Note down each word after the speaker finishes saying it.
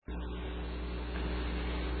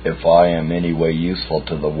If I am any way useful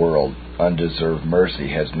to the world, undeserved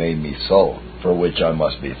mercy has made me so, for which I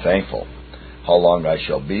must be thankful. How long I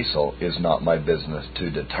shall be so is not my business to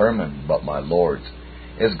determine, but my Lord's.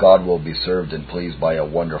 As God will be served and pleased by a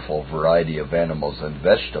wonderful variety of animals and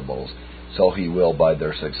vegetables, so He will by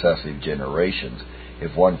their successive generations.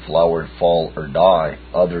 If one flower fall or die,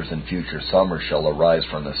 others in future summers shall arise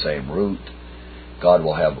from the same root. God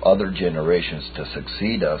will have other generations to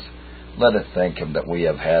succeed us. Let us thank Him that we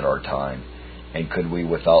have had our time. And could we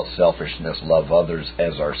without selfishness love others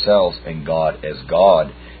as ourselves and God as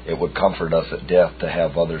God, it would comfort us at death to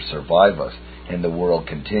have others survive us, and the world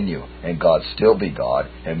continue, and God still be God,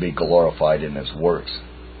 and be glorified in His works.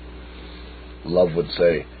 Love would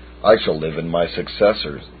say, I shall live in my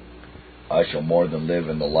successors. I shall more than live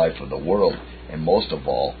in the life of the world, and most of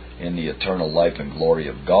all, in the eternal life and glory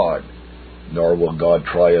of God. Nor will God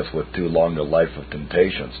try us with too long a life of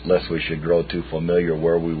temptations, lest we should grow too familiar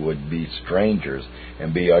where we would be strangers,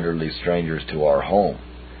 and be utterly strangers to our home.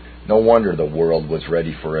 No wonder the world was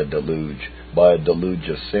ready for a deluge, by a deluge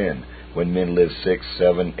of sin, when men lived 6,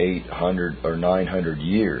 7, 800, or 900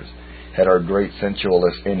 years. Had our great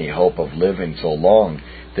sensualists any hope of living so long,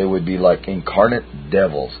 they would be like incarnate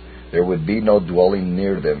devils. There would be no dwelling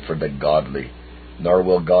near them for the godly. Nor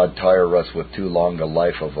will God tire us with too long a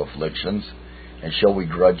life of afflictions. And shall we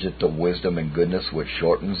grudge it the wisdom and goodness which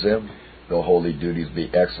shortens them? Though holy duties be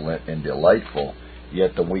excellent and delightful,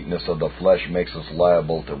 yet the weakness of the flesh makes us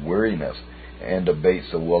liable to weariness, and abates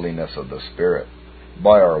the willingness of the Spirit.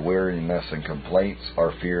 By our weariness and complaints,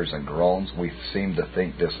 our fears and groans, we seem to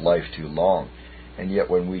think this life too long, and yet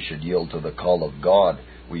when we should yield to the call of God,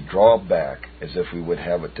 we draw back as if we would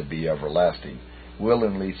have it to be everlasting.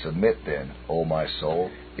 Willingly submit then, O my soul.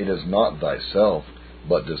 It is not thyself,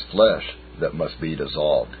 but this flesh that must be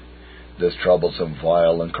dissolved, this troublesome,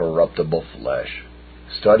 vile, and corruptible flesh.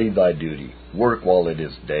 Study thy duty, work while it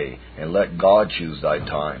is day, and let God choose thy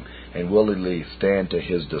time, and willingly stand to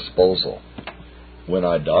His disposal. When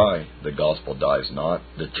I die, the gospel dies not,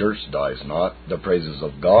 the church dies not, the praises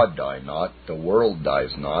of God die not, the world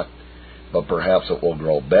dies not, but perhaps it will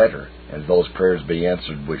grow better, and those prayers be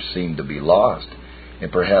answered which seem to be lost,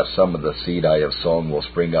 and perhaps some of the seed I have sown will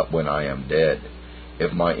spring up when I am dead.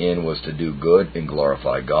 If my end was to do good and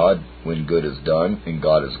glorify God, when good is done and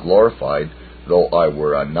God is glorified, though I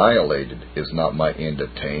were annihilated, is not my end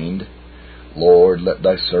attained? Lord, let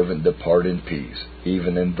thy servant depart in peace,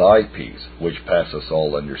 even in thy peace, which passeth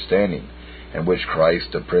all understanding, and which Christ,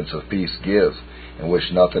 the Prince of Peace, gives, and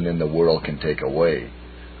which nothing in the world can take away.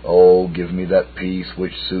 Oh, give me that peace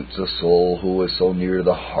which suits a soul who is so near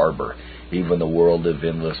the harbor, even the world of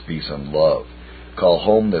endless peace and love. Call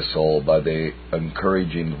home the soul by the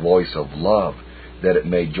encouraging voice of love, that it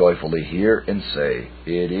may joyfully hear and say,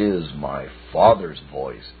 It is my Father's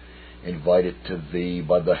voice. Invite it to thee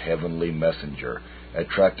by the heavenly messenger,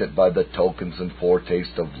 attract it by the tokens and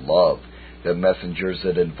foretaste of love. The messengers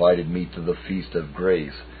that invited me to the feast of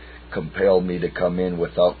grace compelled me to come in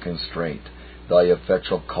without constraint. Thy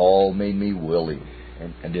effectual call made me willing,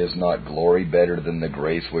 and is not glory better than the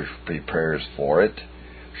grace which prepares for it?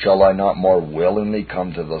 Shall I not more willingly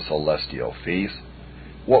come to the celestial feast?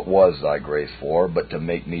 What was thy grace for, but to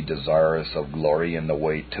make me desirous of glory in the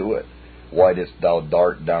way to it? Why didst thou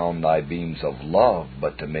dart down thy beams of love,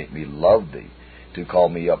 but to make me love thee, to call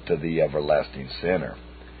me up to the everlasting sinner?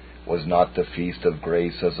 Was not the feast of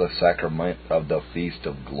grace as a sacrament of the feast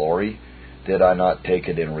of glory? Did I not take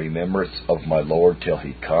it in remembrance of my Lord till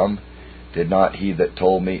He come? Did not He that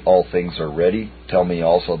told me all things are ready tell me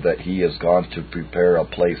also that He is gone to prepare a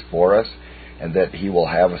place for us, and that He will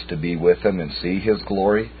have us to be with Him and see His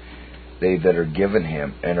glory? They that are given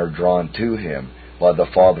Him and are drawn to Him by the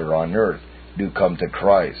Father on earth do come to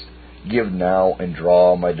Christ. Give now and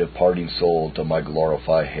draw my departing soul to my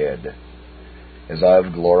glorified head. As I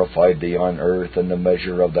have glorified Thee on earth in the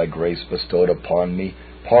measure of Thy grace bestowed upon me,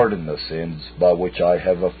 pardon the sins by which I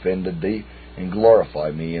have offended Thee, and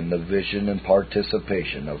glorify me in the vision and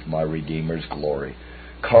participation of my Redeemer's glory.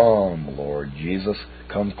 Come, Lord Jesus,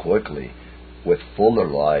 come quickly, with fuller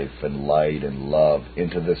life and light and love,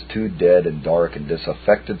 into this too dead and dark and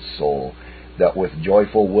disaffected soul, that with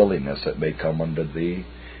joyful willingness it may come unto Thee.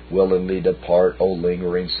 Willingly depart, O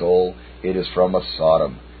lingering soul, it is from a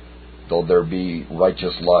Sodom. Though there be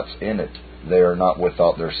righteous lots in it, they are not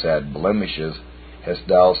without their sad blemishes. Hast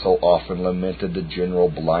thou so often lamented the general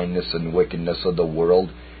blindness and wickedness of the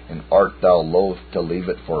world, and art thou loath to leave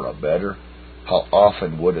it for a better? How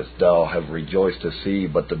often wouldst thou have rejoiced to see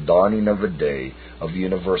but the dawning of a day of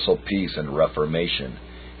universal peace and reformation,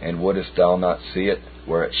 and wouldst thou not see it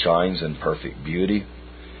where it shines in perfect beauty?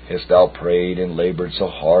 Hast thou prayed and labored so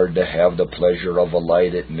hard to have the pleasure of a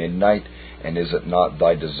light at midnight, and is it not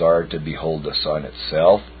thy desire to behold the sun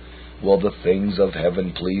itself? Will the things of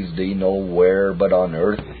heaven please thee nowhere but on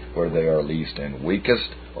earth, where they are least and weakest?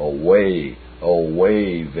 Away,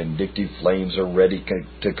 away, vindictive flames are ready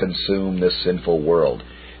to consume this sinful world.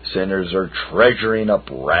 Sinners are treasuring up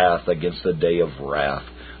wrath against the day of wrath.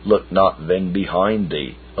 Look not then behind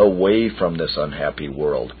thee, away from this unhappy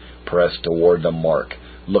world. Press toward the mark,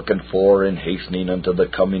 looking for and hastening unto the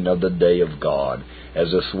coming of the day of God.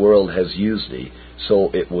 As this world has used thee, so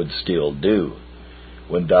it would still do.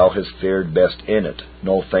 When thou hast fared best in it,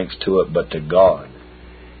 no thanks to it but to God.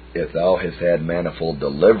 If thou hast had manifold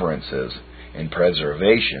deliverances and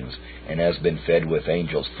preservations, and hast been fed with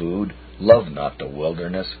angels' food, love not the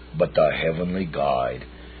wilderness, but thy heavenly guide,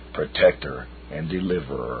 protector, and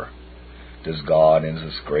deliverer. Does God in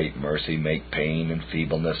His great mercy make pain and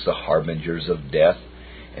feebleness the harbingers of death?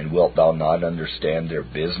 And wilt thou not understand their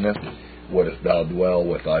business? Wouldst thou dwell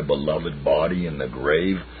with thy beloved body in the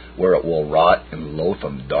grave, where it will rot in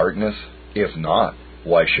loathsome darkness? If not,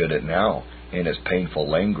 why should it now, in its painful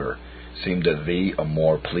languor, seem to thee a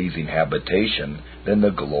more pleasing habitation than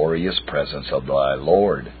the glorious presence of thy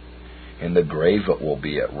Lord? In the grave it will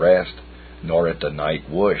be at rest, nor at the night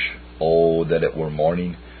wish, oh, that it were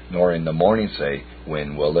morning, nor in the morning say,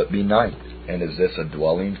 when will it be night? And is this a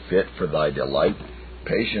dwelling fit for thy delight?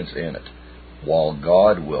 Patience in it, while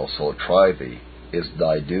God will so try thee, is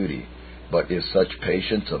thy duty. But is such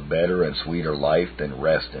patience a better and sweeter life than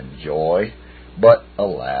rest and joy? But,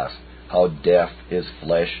 alas, how deaf is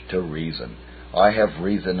flesh to reason! I have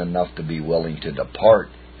reason enough to be willing to depart,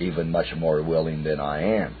 even much more willing than I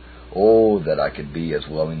am. Oh, that I could be as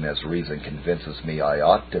willing as reason convinces me I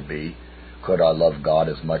ought to be. Could I love God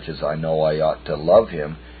as much as I know I ought to love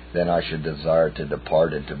Him, then I should desire to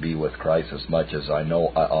depart and to be with Christ as much as I know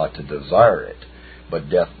I ought to desire it. But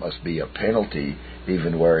death must be a penalty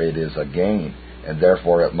even where it is a gain, and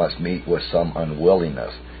therefore it must meet with some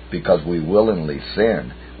unwillingness. Because we willingly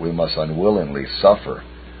sin, we must unwillingly suffer.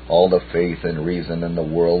 All the faith and reason in the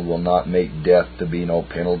world will not make death to be no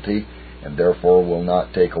penalty, and therefore will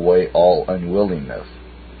not take away all unwillingness.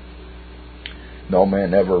 No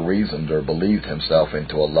man ever reasoned or believed himself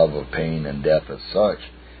into a love of pain and death as such,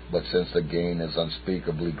 but since the gain is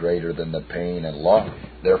unspeakably greater than the pain and loss,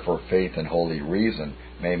 therefore faith and holy reason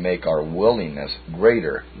may make our willingness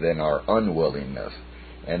greater than our unwillingness,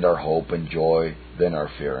 and our hope and joy than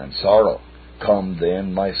our fear and sorrow. Come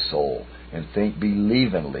then, my soul, and think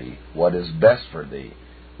believingly what is best for thee,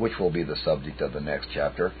 which will be the subject of the next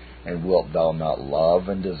chapter. And wilt thou not love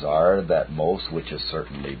and desire that most which is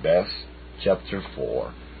certainly best? Chapter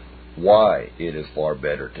 4. Why it is far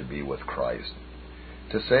better to be with Christ.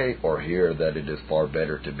 To say or hear that it is far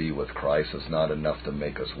better to be with Christ is not enough to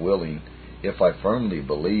make us willing. If I firmly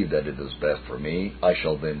believe that it is best for me, I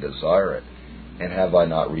shall then desire it. And have I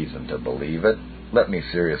not reason to believe it? Let me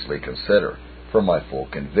seriously consider, for my full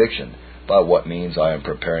conviction, by what means I am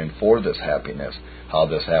preparing for this happiness, how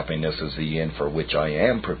this happiness is the end for which I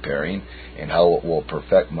am preparing, and how it will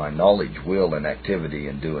perfect my knowledge, will, and activity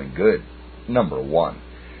in doing good. Number 1.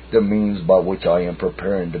 The means by which I am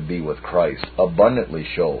preparing to be with Christ abundantly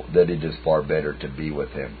show that it is far better to be with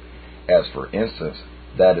Him. As for instance,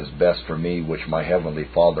 that is best for me which my Heavenly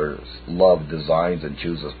Father's love designs and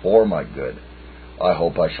chooses for my good. I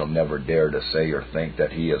hope I shall never dare to say or think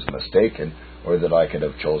that He is mistaken, or that I could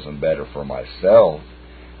have chosen better for myself.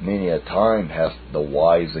 Many a time hath the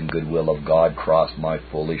wise and good will of God crossed my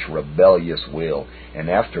foolish, rebellious will, and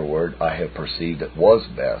afterward I have perceived it was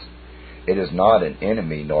best. It is not an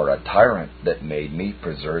enemy nor a tyrant that made me,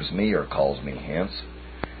 preserves me, or calls me hence.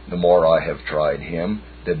 The more I have tried Him,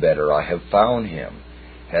 the better I have found Him.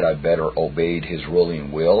 Had I better obeyed His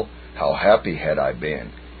ruling will, how happy had I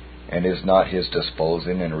been! And is not His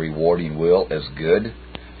disposing and rewarding will as good?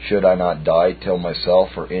 Should I not die till myself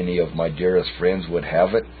or any of my dearest friends would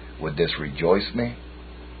have it? Would this rejoice me?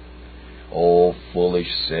 O foolish,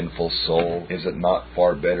 sinful soul, is it not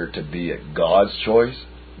far better to be at God's choice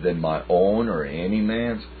than my own or any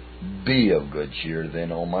man's? Be of good cheer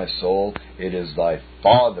then, O my soul. It is thy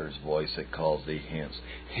Father's voice that calls thee hence,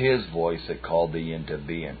 His voice that called thee into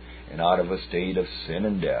being, and out of a state of sin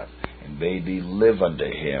and death, and bade thee live unto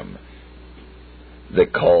Him,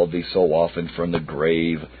 that called thee so often from the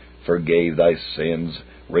grave, forgave thy sins,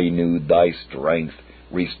 renewed thy strength,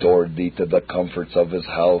 restored thee to the comforts of His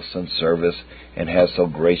house and service, and has so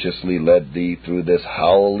graciously led thee through this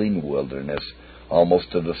howling wilderness,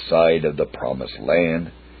 almost to the side of the promised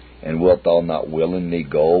land. And wilt thou not willingly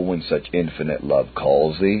go when such infinite love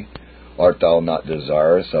calls thee? Art thou not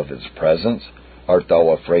desirous of His presence? Art thou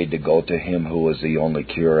afraid to go to him who is the only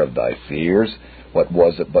cure of thy fears? What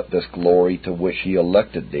was it but this glory to which he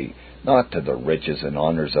elected thee, not to the riches and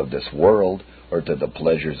honors of this world, or to the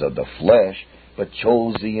pleasures of the flesh, but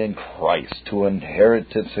chose thee in Christ to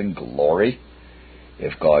inheritance and glory?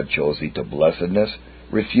 If God chose thee to blessedness,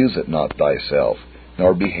 refuse it not thyself,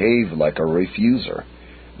 nor behave like a refuser.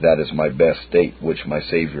 That is my best state, which my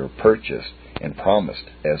Savior purchased and promised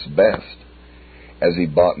as best. As he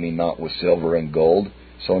bought me not with silver and gold,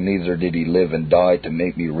 so neither did he live and die to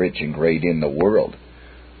make me rich and great in the world.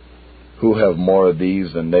 Who have more of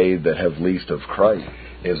these than they that have least of Christ?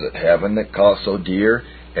 Is it heaven that cost so dear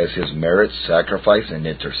as his merits, sacrifice, and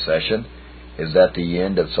intercession? Is that the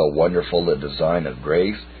end of so wonderful a design of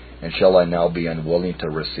grace? And shall I now be unwilling to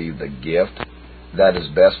receive the gift that is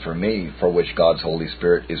best for me, for which God's Holy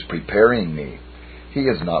Spirit is preparing me? He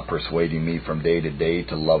is not persuading me from day to day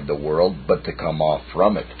to love the world, but to come off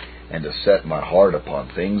from it, and to set my heart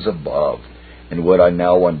upon things above. And would I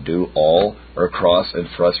now undo all, or cross and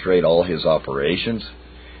frustrate all his operations?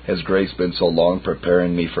 Has grace been so long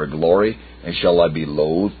preparing me for glory, and shall I be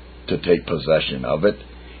loath to take possession of it?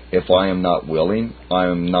 If I am not willing, I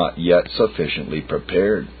am not yet sufficiently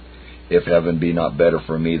prepared. If heaven be not better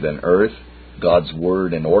for me than earth, God's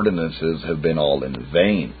word and ordinances have been all in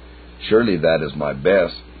vain. Surely that is my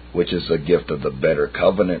best, which is the gift of the better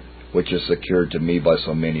covenant, which is secured to me by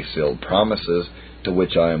so many sealed promises, to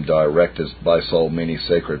which I am directed by so many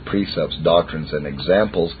sacred precepts, doctrines, and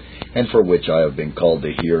examples, and for which I have been called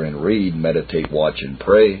to hear and read, meditate, watch, and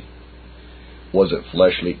pray. Was it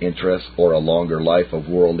fleshly interest or a longer life of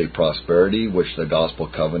worldly prosperity which the gospel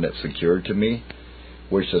covenant secured to me,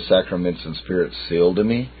 which the sacraments and spirits sealed to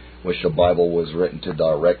me, which the Bible was written to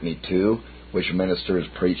direct me to, which ministers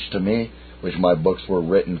preached to me, which my books were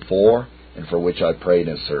written for, and for which I prayed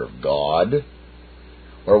and served God?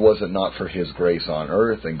 Or was it not for his grace on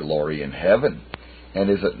earth and glory in heaven? And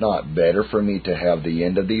is it not better for me to have the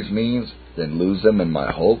end of these means than lose them in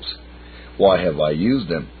my hopes? Why have I used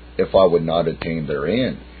them, if I would not attain their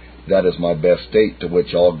end? That is my best state, to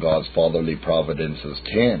which all God's fatherly providences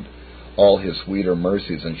tend. All his sweeter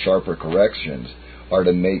mercies and sharper corrections are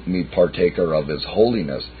to make me partaker of his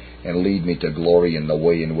holiness, and lead me to glory in the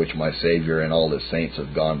way in which my Savior and all his saints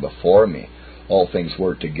have gone before me. All things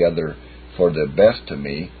work together for the best to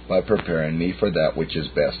me, by preparing me for that which is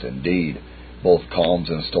best indeed. Both calms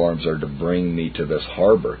and storms are to bring me to this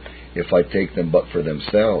harbor. If I take them but for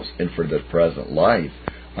themselves, and for the present life,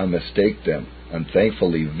 I mistake them,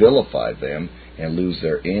 unthankfully vilify them, and lose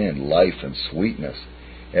their end, life, and sweetness.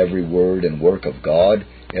 Every word and work of God,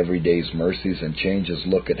 every day's mercies and changes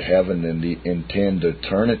look at heaven and intend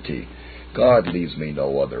eternity. God leads me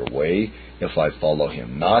no other way. If I follow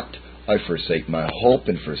him not, I forsake my hope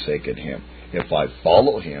in forsaking him. If I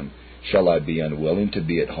follow him, shall I be unwilling to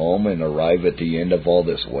be at home and arrive at the end of all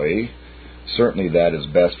this way? Certainly that is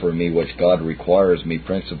best for me which God requires me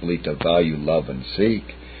principally to value, love, and seek.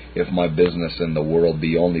 If my business in the world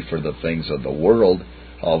be only for the things of the world,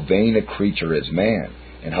 how vain a creature is man,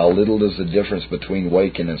 and how little is the difference between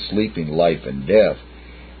waking and sleeping, life and death.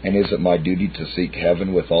 And is it my duty to seek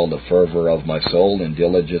heaven with all the fervor of my soul and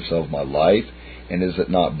diligence of my life? And is it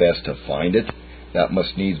not best to find it? That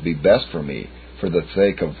must needs be best for me, for the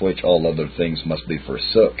sake of which all other things must be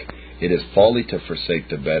forsook. It is folly to forsake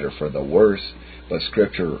the better for the worse, but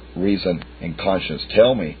Scripture, reason, and conscience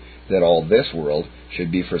tell me that all this world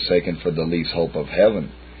should be forsaken for the least hope of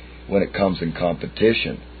heaven. When it comes in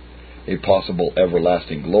competition, a possible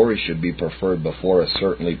everlasting glory should be preferred before a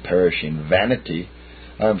certainly perishing vanity.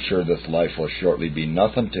 I am sure this life will shortly be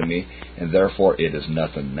nothing to me, and therefore it is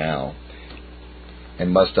nothing now.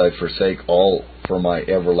 And must I forsake all for my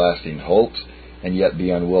everlasting hopes, and yet be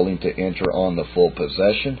unwilling to enter on the full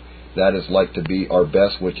possession? That is like to be our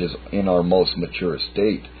best which is in our most mature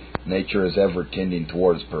state. Nature is ever tending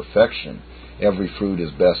towards perfection. Every fruit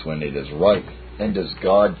is best when it is ripe. And does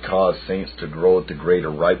God cause saints to grow to greater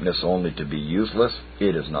ripeness only to be useless?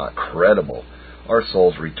 It is not credible. Our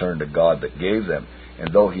souls return to God that gave them,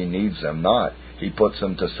 and though he needs them not, he puts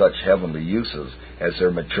them to such heavenly uses as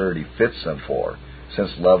their maturity fits them for.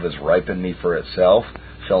 Since love has ripened me for itself,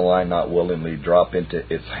 shall I not willingly drop into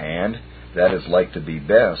its hand? That is like to be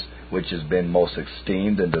best, which has been most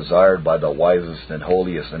esteemed and desired by the wisest and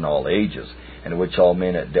holiest in all ages, and which all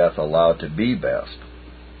men at death allow to be best.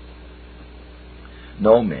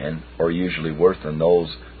 No men are usually worse than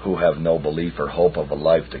those who have no belief or hope of a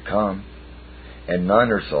life to come. and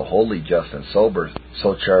none are so holy, just, and sober,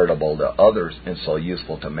 so charitable to others, and so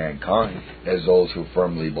useful to mankind, as those who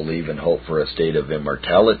firmly believe and hope for a state of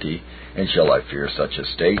immortality. And shall I fear such a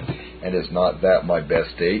state? And is not that my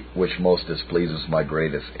best state, which most displeases my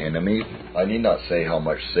greatest enemy? I need not say how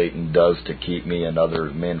much Satan does to keep me and other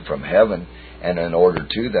men from heaven, and in order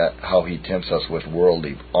to that, how he tempts us with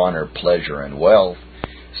worldly honor, pleasure, and wealth.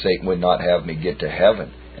 Satan would not have me get to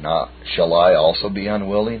heaven, and shall I also be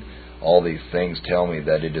unwilling? All these things tell me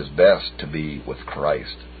that it is best to be with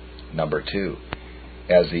Christ. Number 2.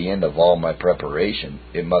 As the end of all my preparation,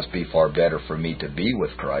 it must be far better for me to be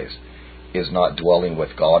with Christ. Is not dwelling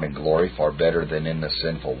with God in glory far better than in the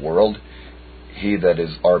sinful world? He that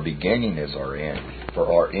is our beginning is our end.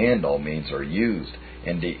 For our end all means are used,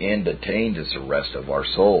 and the end attained is the rest of our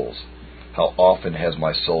souls. How often has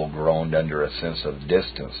my soul groaned under a sense of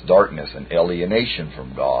distance, darkness, and alienation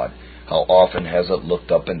from God? How often has it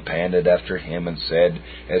looked up and panted after Him and said,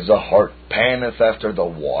 as the hart panteth after the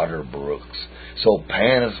water brooks, so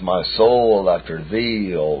panteth my soul after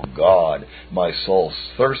Thee, O God. My soul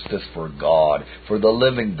thirsteth for God, for the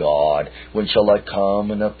living God. When shall I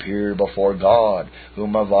come and appear before God?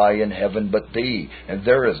 Whom have I in heaven but Thee? And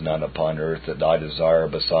there is none upon earth that I desire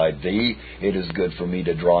beside Thee. It is good for me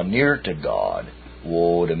to draw near to God.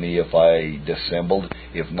 Woe to me if I dissembled.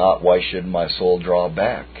 If not, why should my soul draw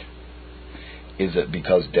back? Is it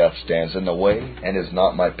because death stands in the way? And is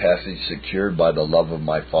not my passage secured by the love of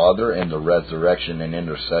my Father and the resurrection and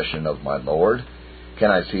intercession of my Lord? Can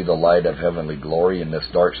I see the light of heavenly glory in this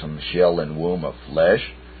darksome shell and womb of flesh?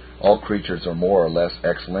 All creatures are more or less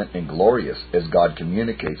excellent and glorious, as God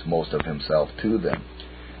communicates most of Himself to them.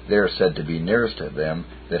 They are said to be nearest to them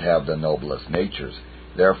that have the noblest natures.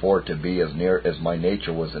 Therefore, to be as near as my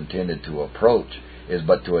nature was intended to approach is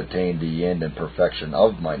but to attain the end and perfection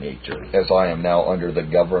of my nature. As I am now under the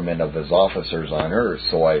government of His officers on earth,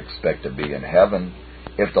 so I expect to be in heaven.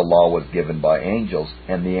 If the law was given by angels,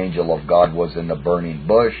 and the angel of God was in the burning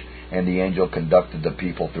bush, and the angel conducted the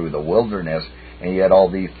people through the wilderness, and yet all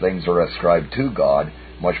these things are ascribed to God,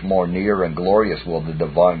 much more near and glorious will the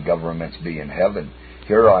divine governments be in heaven.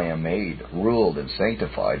 Here I am made, ruled, and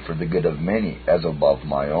sanctified for the good of many, as above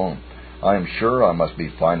my own. I am sure I must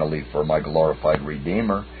be finally for my glorified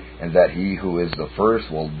Redeemer, and that He who is the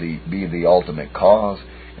first will be the ultimate cause.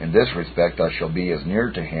 In this respect I shall be as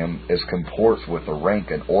near to Him as comports with the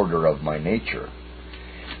rank and order of my nature.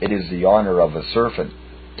 It is the honor of a servant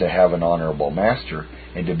to have an honorable master,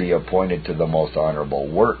 and to be appointed to the most honorable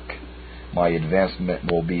work. My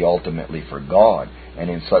advancement will be ultimately for God, and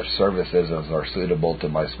in such services as are suitable to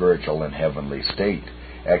my spiritual and heavenly state.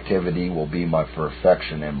 Activity will be my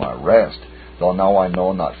perfection and my rest. Though now I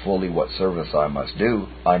know not fully what service I must do,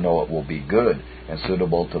 I know it will be good and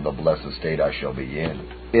suitable to the blessed state I shall be in.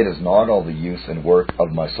 It is not all the use and work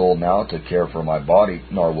of my soul now to care for my body,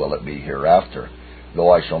 nor will it be hereafter.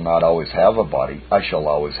 Though I shall not always have a body, I shall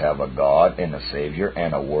always have a God and a Savior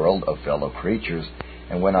and a world of fellow creatures.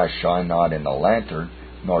 And when I shine not in a lantern,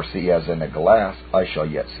 nor see as in a glass, I shall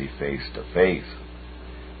yet see face to face.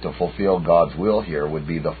 To fulfill God's will here would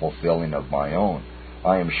be the fulfilling of my own.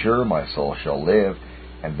 I am sure my soul shall live,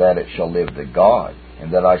 and that it shall live to God,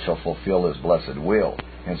 and that I shall fulfill His blessed will.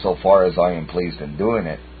 And so far as I am pleased in doing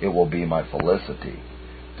it, it will be my felicity.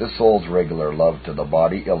 The soul's regular love to the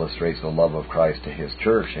body illustrates the love of Christ to His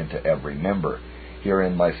church and to every member.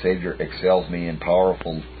 Herein my Savior excels me in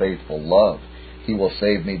powerful, faithful love. He will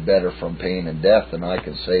save me better from pain and death than I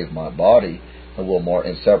can save my body, and will more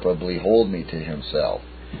inseparably hold me to Himself.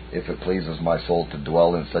 If it pleases my soul to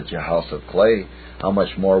dwell in such a house of clay, how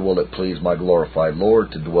much more will it please my glorified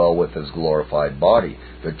Lord to dwell with His glorified body,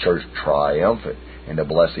 the church triumphant, and to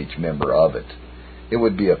bless each member of it? It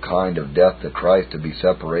would be a kind of death to Christ to be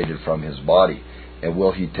separated from His body, and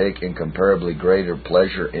will He take incomparably greater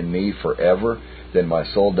pleasure in me forever than my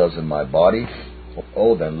soul does in my body?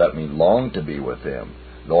 Oh, then let me long to be with Him.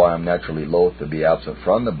 Though I am naturally loath to be absent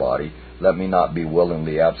from the body, let me not be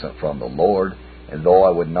willingly absent from the Lord. And though I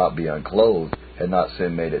would not be unclothed, had not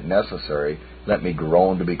sin made it necessary, let me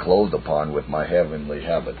groan to be clothed upon with my heavenly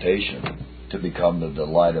habitation, to become the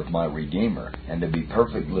delight of my Redeemer, and to be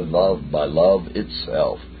perfectly loved by love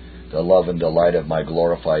itself. The love and delight of my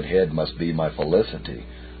glorified head must be my felicity.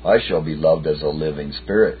 I shall be loved as a living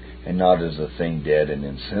spirit, and not as a thing dead and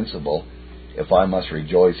insensible. If I must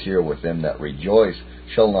rejoice here with them that rejoice,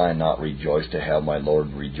 shall I not rejoice to have my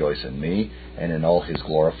Lord rejoice in me, and in all His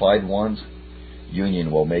glorified ones?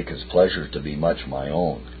 Union will make His pleasure to be much my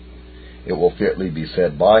own. It will fitly be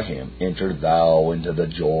said by Him, Enter thou into the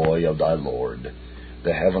joy of thy Lord.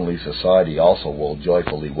 The heavenly society also will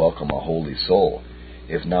joyfully welcome a holy soul.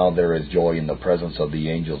 If now there is joy in the presence of the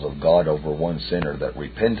angels of God over one sinner that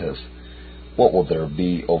repenteth, what will there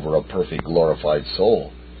be over a perfect glorified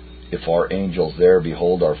soul? If our angels there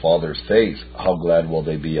behold our Father's face, how glad will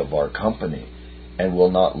they be of our company? And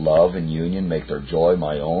will not love and union make their joy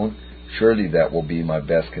my own? Surely that will be my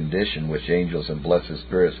best condition, which angels and blessed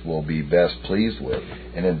spirits will be best pleased with,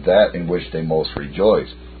 and in that in which they most rejoice,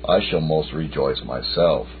 I shall most rejoice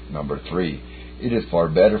myself. Number 3, it is far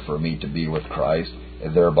better for me to be with Christ,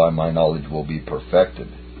 and thereby my knowledge will be perfected.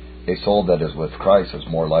 A soul that is with Christ is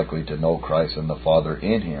more likely to know Christ and the Father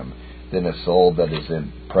in him than a soul that is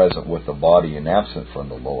present with the body and absent from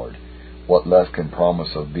the Lord. What less can promise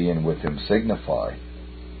of being with him signify?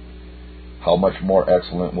 How much more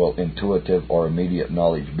excellent will intuitive or immediate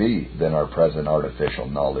knowledge be than our present artificial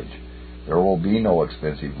knowledge? There will be no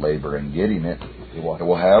expensive labor in getting it. It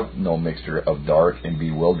will have no mixture of dark and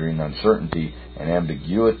bewildering uncertainty and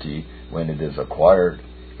ambiguity when it is acquired.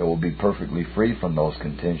 It will be perfectly free from those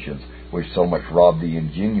contentions which so much rob the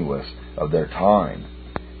ingenuous of their time,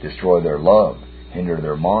 destroy their love, hinder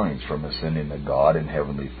their minds from ascending to God and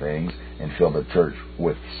heavenly things, and fill the church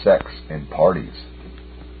with sects and parties.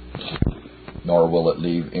 Nor will it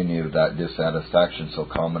leave any of that dissatisfaction so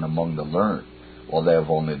common among the learned, while they have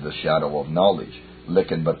only the shadow of knowledge,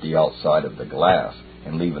 licking but the outside of the glass,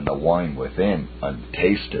 and leaving the wine within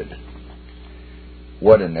untasted.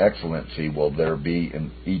 What an excellency will there be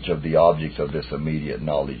in each of the objects of this immediate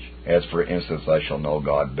knowledge. As for instance, I shall know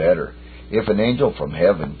God better. If an angel from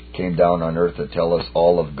heaven came down on earth to tell us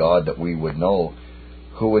all of God that we would know,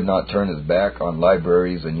 who would not turn his back on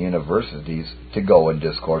libraries and universities to go and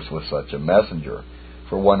discourse with such a messenger?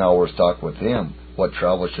 For 1 hour's talk with him, what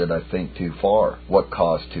travel should I think too far? What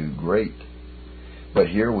cost too great? But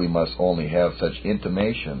here we must only have such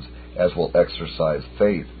intimations as will exercise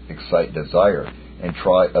faith, excite desire, and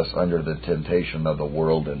try us under the temptation of the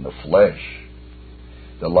world and the flesh.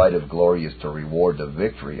 The light of glory is to reward the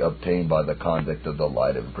victory obtained by the conduct of the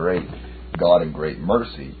light of grace. God in great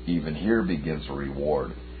mercy even here begins a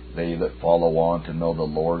reward. They that follow on to know the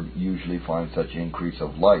Lord usually find such increase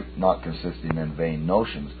of light, not consisting in vain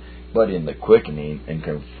notions, but in the quickening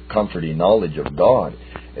and comforting knowledge of God,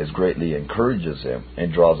 as greatly encourages them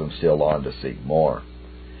and draws them still on to seek more.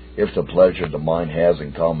 If the pleasure the mind has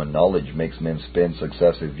in common knowledge makes men spend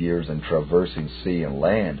successive years in traversing sea and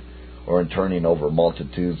land, or in turning over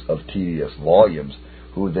multitudes of tedious volumes,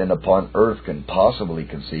 who then upon earth can possibly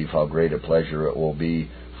conceive how great a pleasure it will be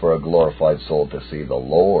for a glorified soul to see the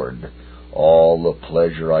Lord? All the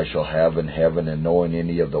pleasure I shall have in heaven in knowing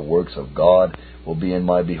any of the works of God will be in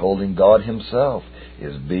my beholding God himself,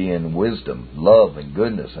 his being, wisdom, love, and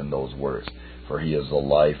goodness in those works, for he is the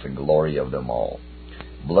life and glory of them all.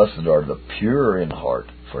 Blessed are the pure in heart,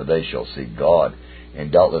 for they shall see God,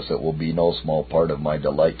 and doubtless it will be no small part of my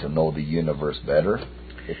delight to know the universe better.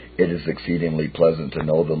 It is exceedingly pleasant to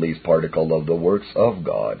know the least particle of the works of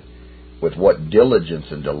God. With what diligence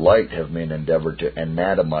and delight have men endeavored to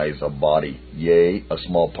anatomize a body, yea, a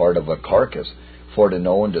small part of a carcass, for to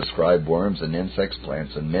know and describe worms and insects,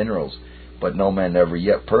 plants and minerals. But no man ever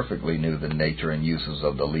yet perfectly knew the nature and uses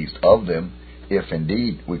of the least of them. If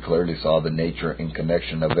indeed we clearly saw the nature and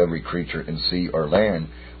connection of every creature in sea or land,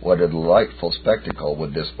 what a delightful spectacle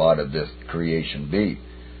would this spot of this creation be!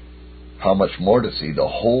 How much more to see the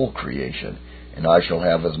whole creation, and I shall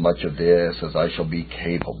have as much of this as I shall be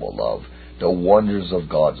capable of. The wonders of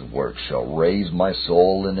God's work shall raise my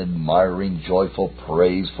soul in admiring, joyful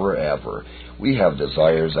praise forever. We have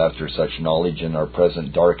desires after such knowledge in our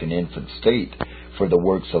present dark and infant state, for the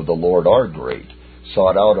works of the Lord are great,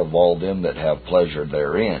 sought out of all them that have pleasure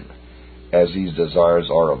therein. As these desires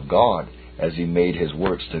are of God, as he made his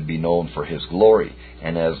works to be known for his glory,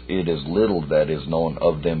 and as it is little that is known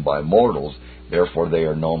of them by mortals, therefore they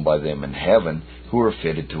are known by them in heaven, who are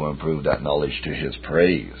fitted to improve that knowledge to his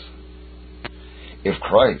praise. If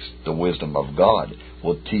Christ, the wisdom of God,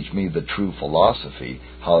 will teach me the true philosophy,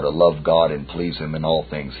 how to love God and please him in all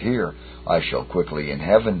things here, I shall quickly in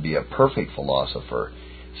heaven be a perfect philosopher.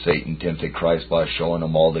 Satan tempted Christ by showing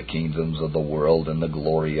him all the kingdoms of the world and the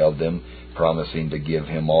glory of them, promising to give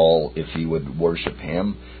him all if he would worship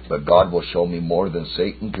him. But God will show me more than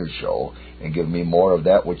Satan could show, and give me more of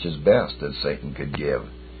that which is best that Satan could give.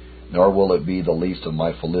 Nor will it be the least of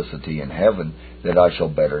my felicity in heaven that I shall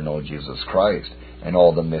better know Jesus Christ, and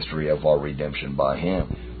all the mystery of our redemption by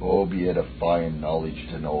him. Oh, be it a fine knowledge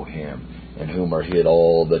to know him, in whom are hid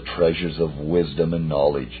all the treasures of wisdom and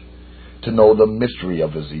knowledge. To know the mystery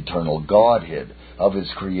of his eternal Godhead, of his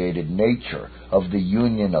created nature, of the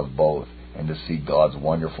union of both, and to see God's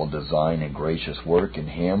wonderful design and gracious work in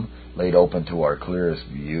him laid open to our clearest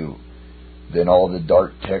view. Then all the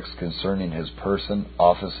dark texts concerning his person,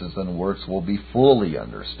 offices, and works will be fully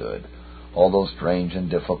understood. All those strange and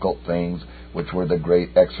difficult things which were the great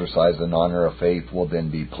exercise and honor of faith will then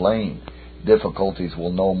be plain. Difficulties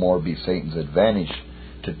will no more be Satan's advantage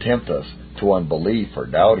to tempt us to unbelief or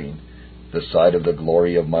doubting. The sight of the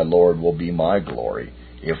glory of my Lord will be my glory.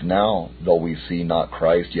 If now, though we see not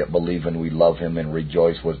Christ, yet believe and we love him and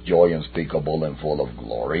rejoice with joy unspeakable and full of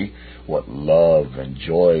glory, what love and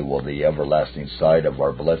joy will the everlasting sight of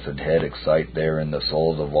our blessed head excite there in the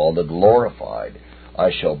souls of all the glorified!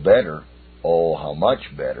 I shall better, oh, how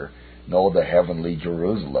much better, know the heavenly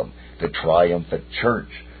Jerusalem, the triumphant church,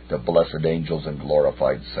 the blessed angels and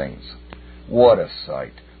glorified saints. What a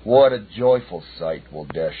sight, what a joyful sight will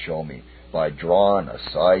death show me, by drawing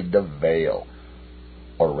aside the veil,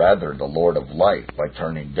 or rather the Lord of life, by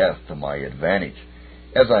turning death to my advantage.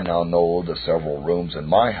 As I now know the several rooms in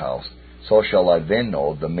my house, so shall I then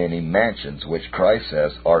know the many mansions which Christ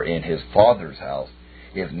says are in his Father's house.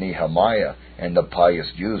 If Nehemiah and the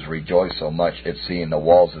pious Jews rejoice so much at seeing the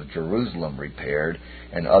walls of Jerusalem repaired,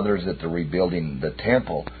 and others at the rebuilding of the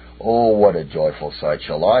temple, oh, what a joyful sight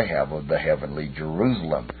shall I have of the heavenly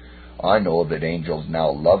Jerusalem! I know that angels now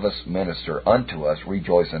love us, minister unto us,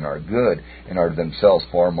 rejoice in our good, and are themselves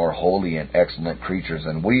far more holy and excellent creatures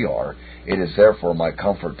than we are. It is therefore my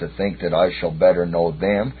comfort to think that I shall better know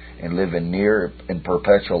them, and live in near and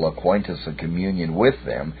perpetual acquaintance and communion with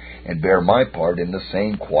them, and bear my part in the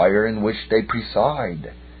same choir in which they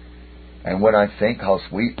preside. And when I think how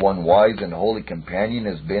sweet one wise and holy companion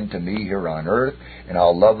has been to me here on earth, and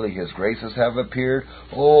how lovely his graces have appeared,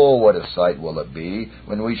 oh, what a sight will it be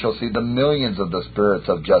when we shall see the millions of the spirits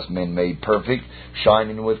of just men made perfect,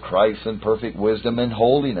 shining with Christ in perfect wisdom and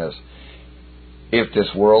holiness. If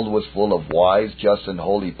this world was full of wise, just, and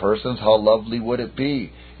holy persons, how lovely would it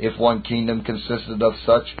be! If one kingdom consisted of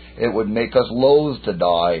such, it would make us loath to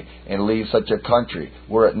die and leave such a country,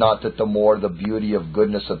 were it not that the more the beauty of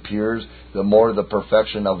goodness appears, the more the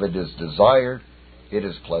perfection of it is desired. It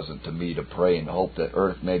is pleasant to me to pray and hope that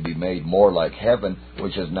earth may be made more like heaven,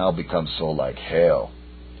 which has now become so like hell.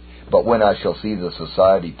 But when I shall see the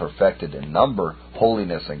society perfected in number,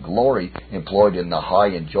 holiness, and glory, employed in the high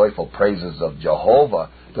and joyful praises of Jehovah,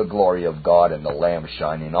 the glory of God and the Lamb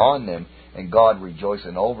shining on them, and God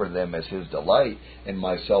rejoicing over them as his delight, and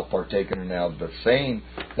myself partaking now of the same,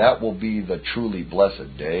 that will be the truly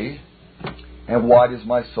blessed day. And why does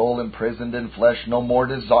my soul imprisoned in flesh no more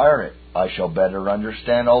desire it? I shall better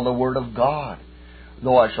understand all the word of God.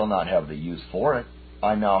 Though I shall not have the use for it,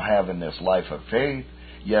 I now have in this life of faith,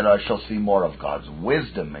 yet I shall see more of God's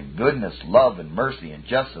wisdom and goodness, love and mercy and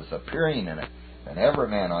justice appearing in it than ever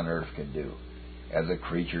man on earth can do. As a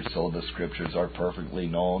creature, so the Scriptures are perfectly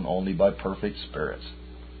known only by perfect spirits.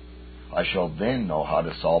 I shall then know how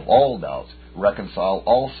to solve all doubts, reconcile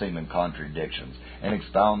all seeming contradictions, and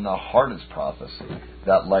expound the hardest prophecy.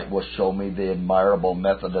 That light will show me the admirable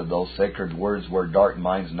method of those sacred words where dark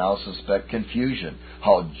minds now suspect confusion.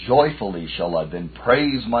 How joyfully shall I then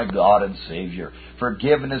praise my God and Savior for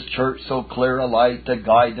giving his church so clear a light to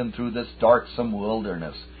guide them through this darksome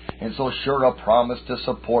wilderness, and so sure a promise to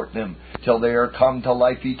support them till they are come to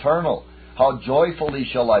life eternal. How joyfully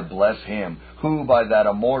shall I bless him who by that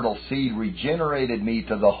immortal seed regenerated me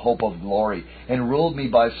to the hope of glory, and ruled me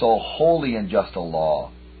by so holy and just a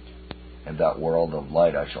law. In that world of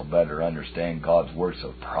light I shall better understand God's works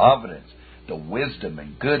of providence. The wisdom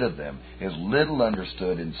and good of them is little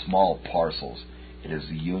understood in small parcels. It is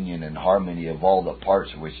the union and harmony of all the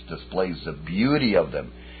parts which displays the beauty of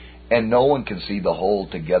them. And no one can see the whole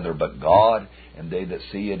together but God, and they that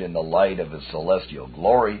see it in the light of his celestial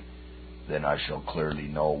glory. Then I shall clearly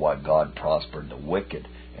know why God prospered the wicked,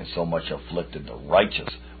 and so much afflicted the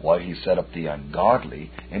righteous, why he set up the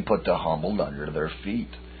ungodly, and put the humbled under their feet,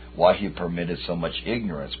 why he permitted so much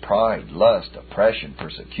ignorance, pride, lust, oppression,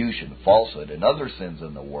 persecution, falsehood, and other sins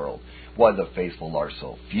in the world, why the faithful are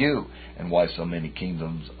so few, and why so many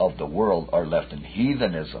kingdoms of the world are left in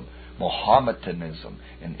heathenism, Mohammedanism,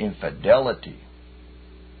 and infidelity.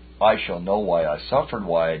 I shall know why I suffered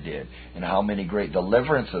why I did, and how many great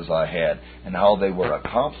deliverances I had, and how they were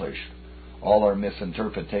accomplished. All our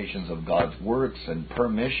misinterpretations of God's works and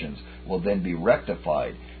permissions will then be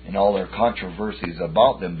rectified, and all our controversies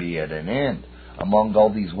about them be at an end. Among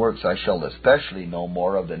all these works I shall especially know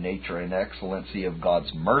more of the nature and excellency of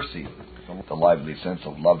God's mercy. The lively sense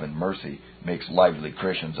of love and mercy makes lively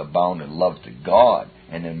Christians abound in love to God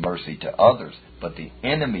and in mercy to others, but the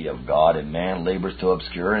enemy of God and man labors to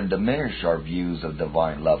obscure and diminish our views of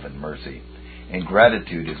divine love and mercy.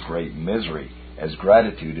 Ingratitude is great misery, as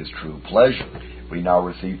gratitude is true pleasure. We now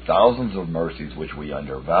receive thousands of mercies which we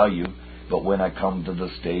undervalue. But when I come to the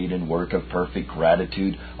state and work of perfect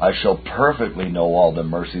gratitude, I shall perfectly know all the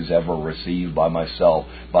mercies ever received by myself,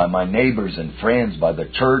 by my neighbors and friends, by the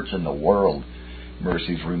church and the world.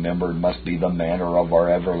 Mercies remembered must be the manner of our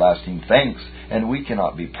everlasting thanks, and we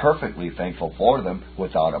cannot be perfectly thankful for them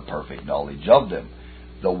without a perfect knowledge of them.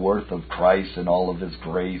 The worth of Christ and all of His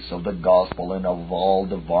grace, of the gospel and of all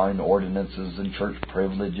divine ordinances and church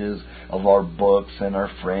privileges, of our books and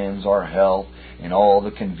our friends, our health, and all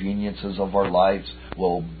the conveniences of our lives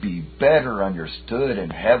will be better understood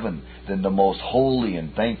in heaven than the most holy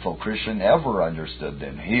and thankful Christian ever understood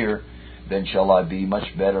them here. Then shall I be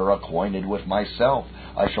much better acquainted with myself.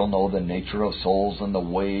 I shall know the nature of souls and the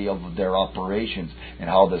way of their operations, and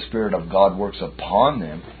how the Spirit of God works upon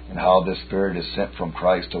them, and how the Spirit is sent from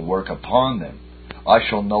Christ to work upon them. I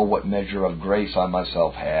shall know what measure of grace I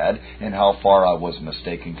myself had, and how far I was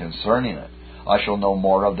mistaken concerning it. I shall know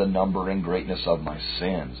more of the number and greatness of my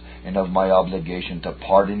sins, and of my obligation to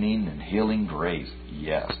pardoning and healing grace.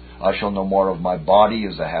 Yes, I shall know more of my body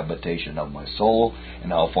as a habitation of my soul,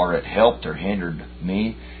 and how far it helped or hindered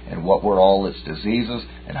me, and what were all its diseases,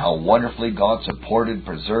 and how wonderfully God supported,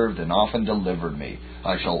 preserved, and often delivered me.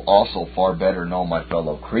 I shall also far better know my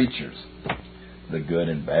fellow creatures. The good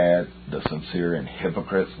and bad, the sincere and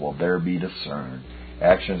hypocrites will there be discerned.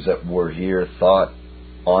 Actions that were here thought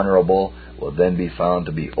honorable will then be found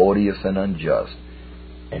to be odious and unjust,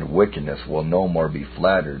 and wickedness will no more be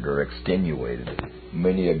flattered or extenuated.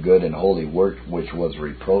 Many a good and holy work which was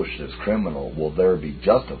reproached as criminal will there be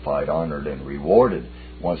justified, honored, and rewarded.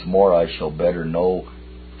 Once more I shall better know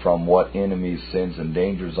from what enemies, sins, and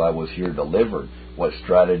dangers I was here delivered, what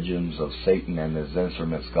stratagems of Satan and his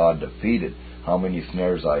instruments God defeated, how many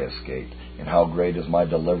snares I escaped, and how great is my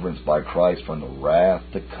deliverance by Christ from the wrath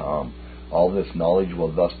to come. All this knowledge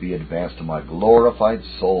will thus be advanced to my glorified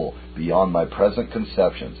soul beyond my present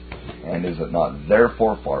conceptions. And is it not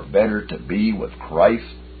therefore far better to be with Christ?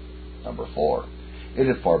 Number 4. It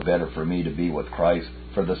is far better for me to be with Christ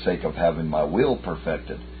for the sake of having my will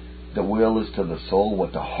perfected. The will is to the soul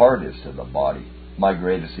what the heart is to the body. My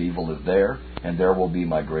greatest evil is there, and there will be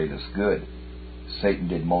my greatest good. Satan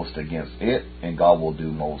did most against it, and God will do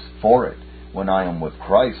most for it. When I am with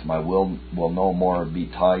Christ, my will no more be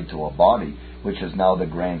tied to a body, which is now the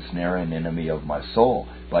grand snare and enemy of my soul,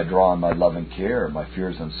 by drawing my loving care, my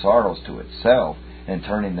fears and sorrows to itself, and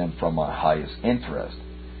turning them from my highest interest.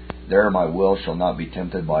 There my will shall not be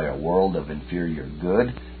tempted by a world of inferior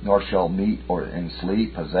good, nor shall meat or and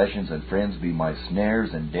sleep, possessions and friends be my snares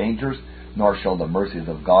and dangers, nor shall the mercies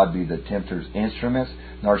of God be the tempter's instruments,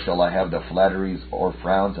 nor shall I have the flatteries or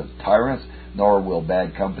frowns of tyrants, nor will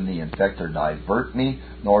bad company infect or divert me,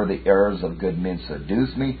 nor the errors of good men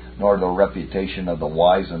seduce me, nor the reputation of the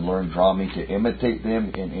wise and learned draw me to imitate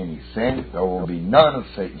them in any sin. There will be none of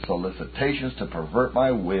Satan's solicitations to pervert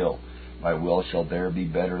my will. My will shall there be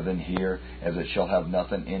better than here, as it shall have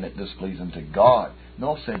nothing in it displeasing to God,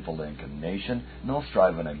 no sinful inclination, no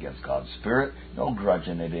striving against God's Spirit, no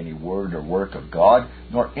grudging at any word or work of God,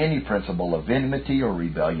 nor any principle of enmity or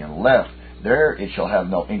rebellion left. There it shall have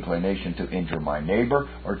no inclination to injure my neighbor,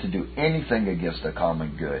 or to do anything against the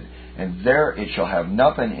common good. And there it shall have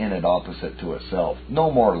nothing in it opposite to itself. No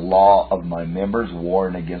more law of my members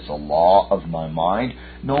warring against the law of my mind.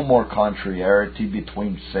 No more contrariety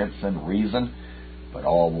between sense and reason. But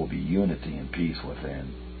all will be unity and peace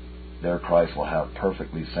within. There Christ will have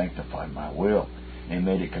perfectly sanctified my will, and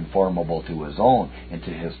made it conformable to His own, and to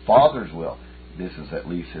His Father's will. This is at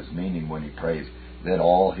least His meaning when He prays, that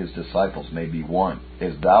all His disciples may be one,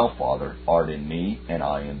 as Thou, Father, art in me, and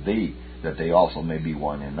I in Thee, that they also may be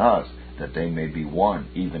one in us, that they may be one,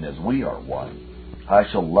 even as we are one. I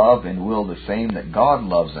shall love and will the same that God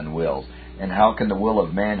loves and wills, and how can the will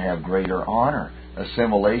of man have greater honor?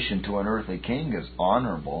 Assimilation to an earthly king is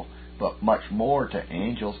honorable, but much more to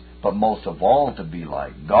angels, but most of all to be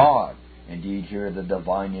like God. Indeed, here the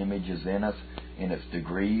divine image is in us, in its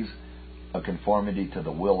degrees, a conformity to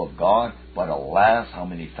the will of God. But alas, how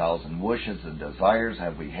many thousand wishes and desires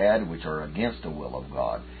have we had which are against the will of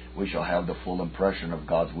God? We shall have the full impression of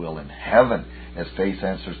God's will in heaven, as face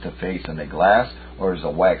answers to face in a glass, or as a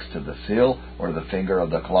wax to the seal, or the finger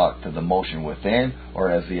of the clock to the motion within,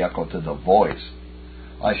 or as the echo to the voice.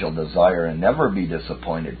 I shall desire and never be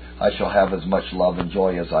disappointed. I shall have as much love and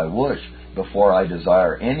joy as I wish. Before I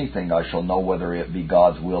desire anything, I shall know whether it be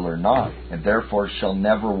God's will or not, and therefore shall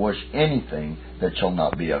never wish anything that shall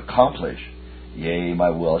not be accomplished. Yea, my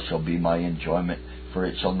will shall be my enjoyment, for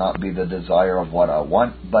it shall not be the desire of what I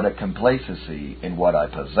want, but a complacency in what I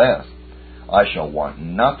possess. I shall want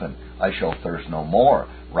nothing. I shall thirst no more.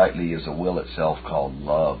 Rightly is the will itself called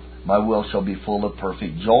love. My will shall be full of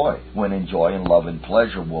perfect joy, when in joy and love and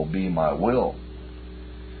pleasure will be my will.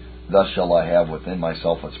 Thus shall I have within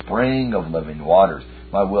myself a spring of living waters.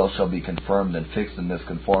 My will shall be confirmed and fixed in this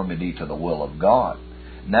conformity to the will of God.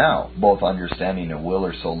 Now, both understanding and will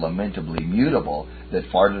are so lamentably mutable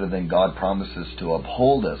that farther than God promises to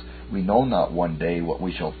uphold us, we know not one day what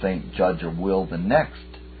we shall think, judge, or will the next.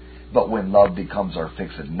 But when love becomes our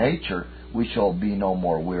fixed nature, we shall be no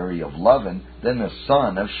more weary of loving than the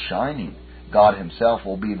sun of shining. God Himself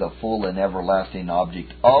will be the full and everlasting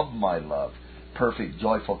object of my love. Perfect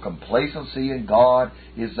joyful complacency in God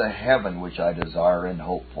is the heaven which I desire and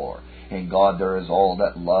hope for. In God there is all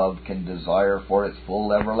that love can desire for its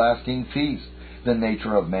full everlasting feast. The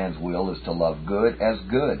nature of man's will is to love good as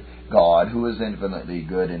good. God, who is infinitely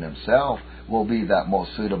good in Himself, will be that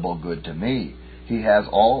most suitable good to me. He has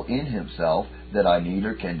all in Himself that I need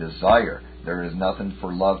or can desire. There is nothing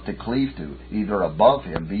for love to cleave to, either above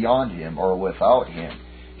Him, beyond Him, or without Him.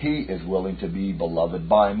 He is willing to be beloved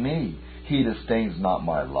by me. He disdains not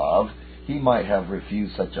my love. He might have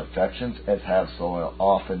refused such affections as have so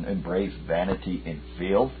often embraced vanity and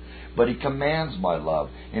filth, but He commands my love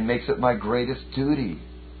and makes it my greatest duty.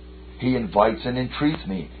 He invites and entreats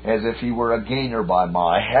me as if He were a gainer by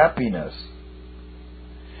my happiness.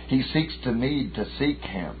 He seeks to me to seek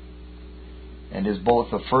Him, and is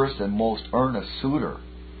both the first and most earnest suitor.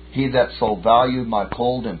 He that so valued my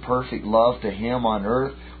cold and perfect love to Him on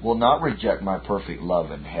earth will not reject my perfect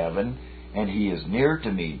love in heaven. And He is near to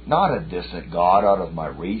me, not a distant God out of my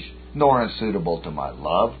reach, nor unsuitable to my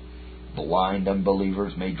love. Blind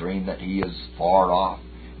unbelievers may dream that He is far off,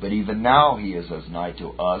 but even now He is as nigh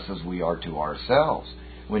to us as we are to ourselves.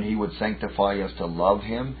 When He would sanctify us to love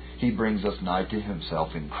Him, He brings us nigh to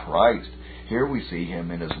Himself in Christ. Here we see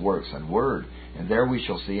Him in His works and word, and there we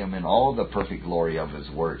shall see Him in all the perfect glory of His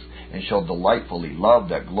works, and shall delightfully love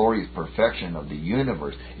that glorious perfection of the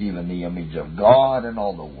universe, even the image of God in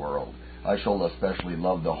all the world. I shall especially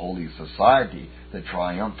love the Holy Society, the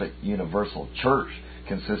triumphant universal church,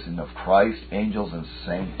 consisting of Christ, angels, and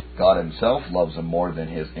saints. God Himself loves them more than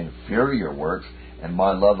His inferior works, and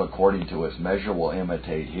my love according to its measure will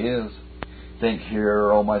imitate His. Think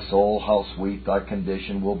here, O my soul, how sweet thy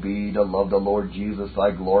condition will be to love the Lord Jesus,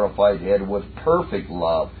 thy glorified head, with perfect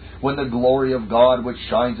love, when the glory of God which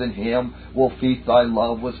shines in Him will feast thy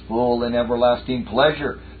love with full and everlasting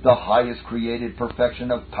pleasure. The highest created perfection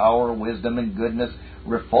of power, wisdom, and goodness,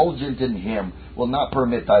 refulgent in Him, will not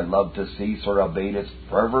permit thy love to cease or abate its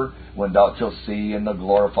fervor, when thou shalt see in the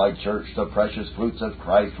glorified church the precious fruits of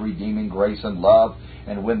Christ's redeeming grace and love,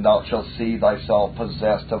 and when thou shalt see thyself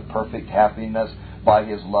possessed of perfect happiness by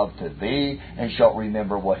His love to thee, and shalt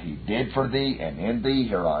remember what He did for thee and in thee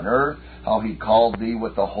here on earth, how He called thee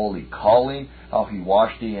with the holy calling, how He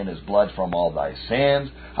washed thee in His blood from all thy sins,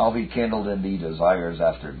 how He kindled in thee desires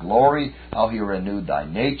after glory, how He renewed thy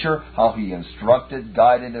nature, how He instructed,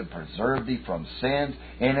 guided, and preserved thee from sins,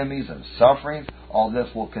 enemies, and sufferings. All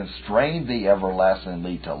this will constrain thee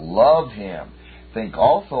everlastingly to love Him. Think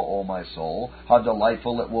also, O my soul, how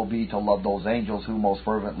delightful it will be to love those angels who most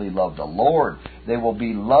fervently love the Lord. They will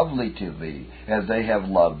be lovely to thee, as they have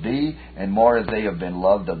loved thee, and more as they have been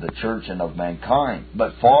loved of the church and of mankind,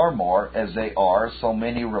 but far more as they are so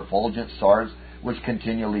many refulgent stars which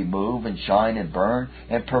continually move and shine and burn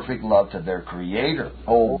in perfect love to their Creator.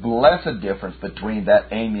 Oh, blessed difference between that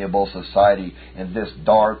amiable society and this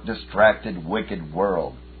dark, distracted, wicked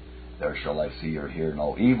world. There shall I see or hear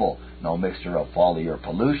no evil, no mixture of folly or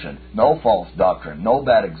pollution, no false doctrine, no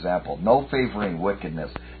bad example, no favoring wickedness,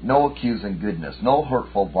 no accusing goodness, no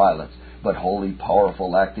hurtful violence, but holy,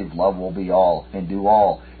 powerful, active love will be all, and do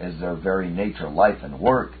all, as their very nature, life, and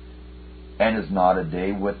work. And is not a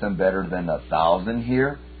day with them better than 1,000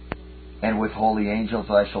 here? And with holy angels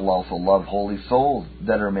I shall also love holy souls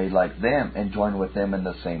that are made like them, and join with them in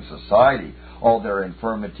the same society. All their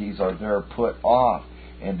infirmities are there put off,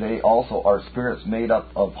 and they also are spirits made up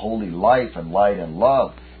of holy life and light and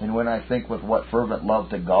love. And when I think with what fervent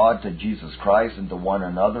love to God, to Jesus Christ, and to one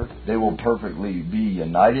another, they will perfectly be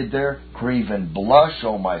united there, grieve and blush,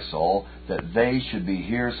 O my soul, that they should be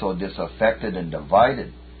here so disaffected and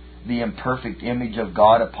divided. The imperfect image of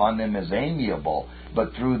God upon them is amiable,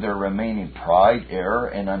 but through their remaining pride, error,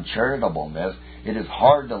 and uncharitableness, it is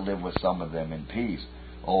hard to live with some of them in peace.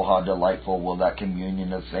 Oh, how delightful will that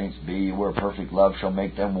communion of saints be, where perfect love shall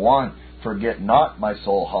make them one. Forget not, my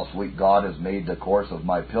soul, how sweet God has made the course of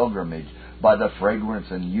my pilgrimage by the fragrance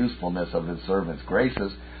and usefulness of His servants'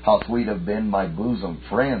 graces. How sweet have been my bosom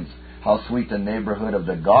friends. How sweet the neighborhood of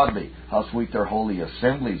the godly. How sweet their holy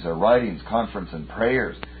assemblies, their writings, conference, and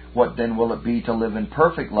prayers. What then will it be to live in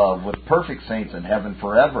perfect love with perfect saints in heaven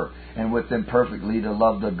forever, and with them perfectly to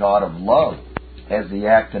love the God of love? As the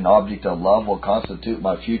act and object of love will constitute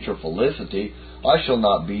my future felicity, I shall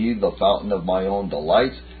not be the fountain of my own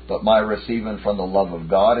delights, but my receiving from the love of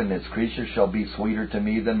God and His creatures shall be sweeter to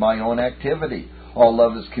me than my own activity. All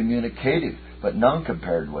love is communicative, but none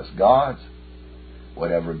compared with God's.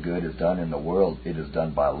 Whatever good is done in the world, it is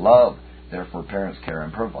done by love. Therefore parents care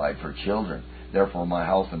and provide for children. Therefore my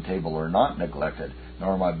house and table are not neglected,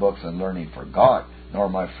 nor my books and learning forgot, nor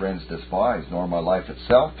my friends despised, nor my life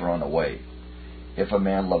itself thrown away. If a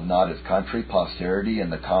man love not his country, posterity,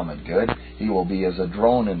 and the common good, he will be as a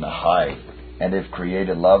drone in the hive. And if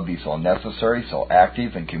created love be so necessary, so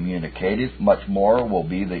active and communicative, much more will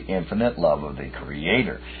be the infinite love of the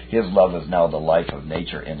Creator. His love is now the life of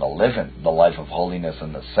nature in the living, the life of holiness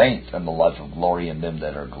in the saints, and the life of glory in them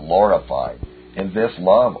that are glorified. In this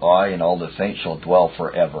love I and all the saints shall dwell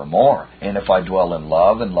forevermore. And if I dwell in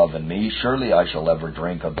love, and love in me, surely I shall ever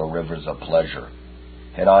drink of the rivers of pleasure.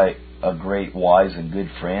 Had I a great, wise, and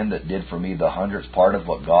good friend that did for me the 100th part of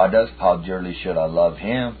what God does, how dearly should I love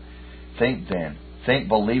Him? Think then, think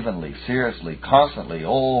believingly, seriously, constantly,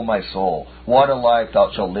 O my soul, what a life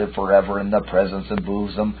thou shalt live forever in the presence and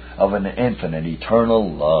bosom of an infinite,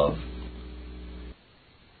 eternal love.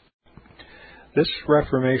 This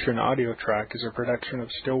Reformation audio track is a production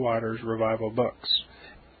of Stillwater's Revival Books.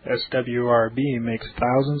 SWRB makes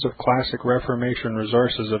thousands of classic Reformation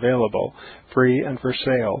resources available, free and for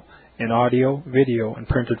sale, in audio, video, and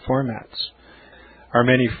printed formats. Our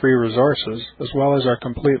many free resources, as well as our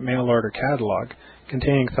complete mail-order catalog,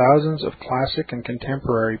 containing thousands of classic and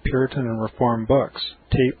contemporary Puritan and Reformed books,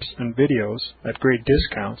 tapes, and videos at great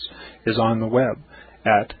discounts, is on the web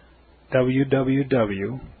at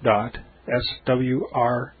www.swrb.com.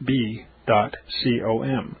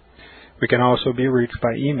 We can also be reached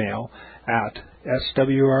by email at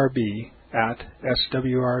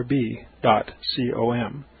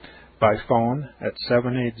swrb@swrb.com, by phone at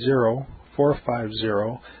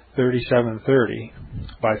 780-450-3730,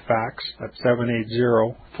 by fax at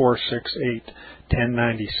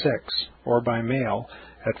 780-468-1096, or by mail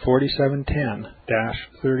at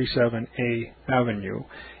 4710-37A Avenue,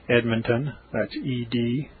 Edmonton, that's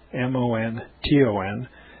Edmonton,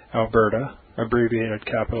 Alberta, abbreviated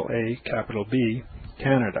capital A, capital B,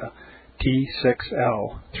 Canada,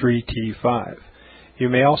 T6L3T5. You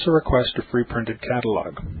may also request a free printed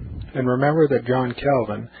catalog. And remember that John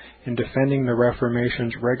Calvin, in defending the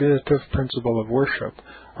Reformation's regulative principle of worship,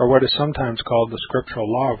 or what is sometimes called the scriptural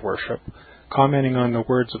law of worship, commenting on the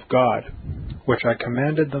words of God, which I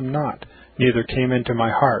commanded them not, neither came into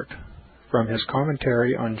my heart, from his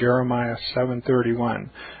commentary on Jeremiah 7:31,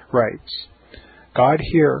 writes, God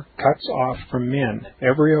here cuts off from men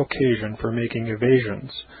every occasion for making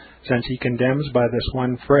evasions, since he condemns by this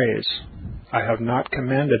one phrase, I have not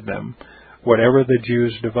commanded them, whatever the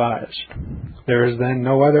Jews devised. There is then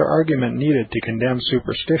no other argument needed to condemn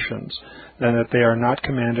superstitions than that they are not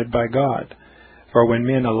commanded by God. For when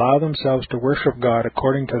men allow themselves to worship God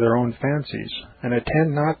according to their own fancies, and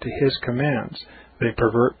attend not to His commands, they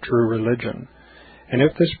pervert true religion. And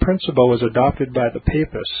if this principle was adopted by the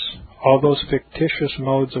Papists, all those fictitious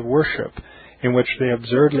modes of worship in which they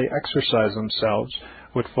absurdly exercise themselves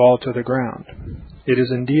would fall to the ground. It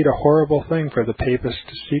is indeed a horrible thing for the Papists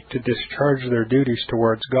to seek to discharge their duties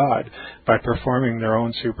towards God by performing their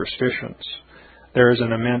own superstitions. There is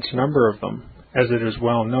an immense number of them, as it is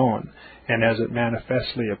well known, and as it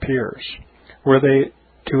manifestly appears. Were they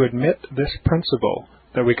to admit this principle,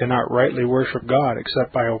 that we cannot rightly worship God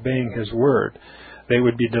except by obeying His word, they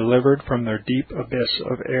would be delivered from their deep abyss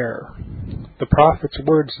of error. The prophet's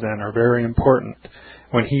words, then, are very important,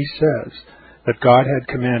 when he says that God had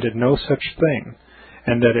commanded no such thing,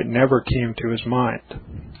 and that it never came to his mind,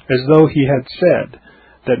 as though he had said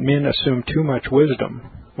that men assume too much wisdom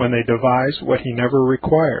when they devise what he never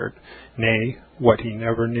required, nay, what he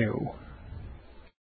never knew.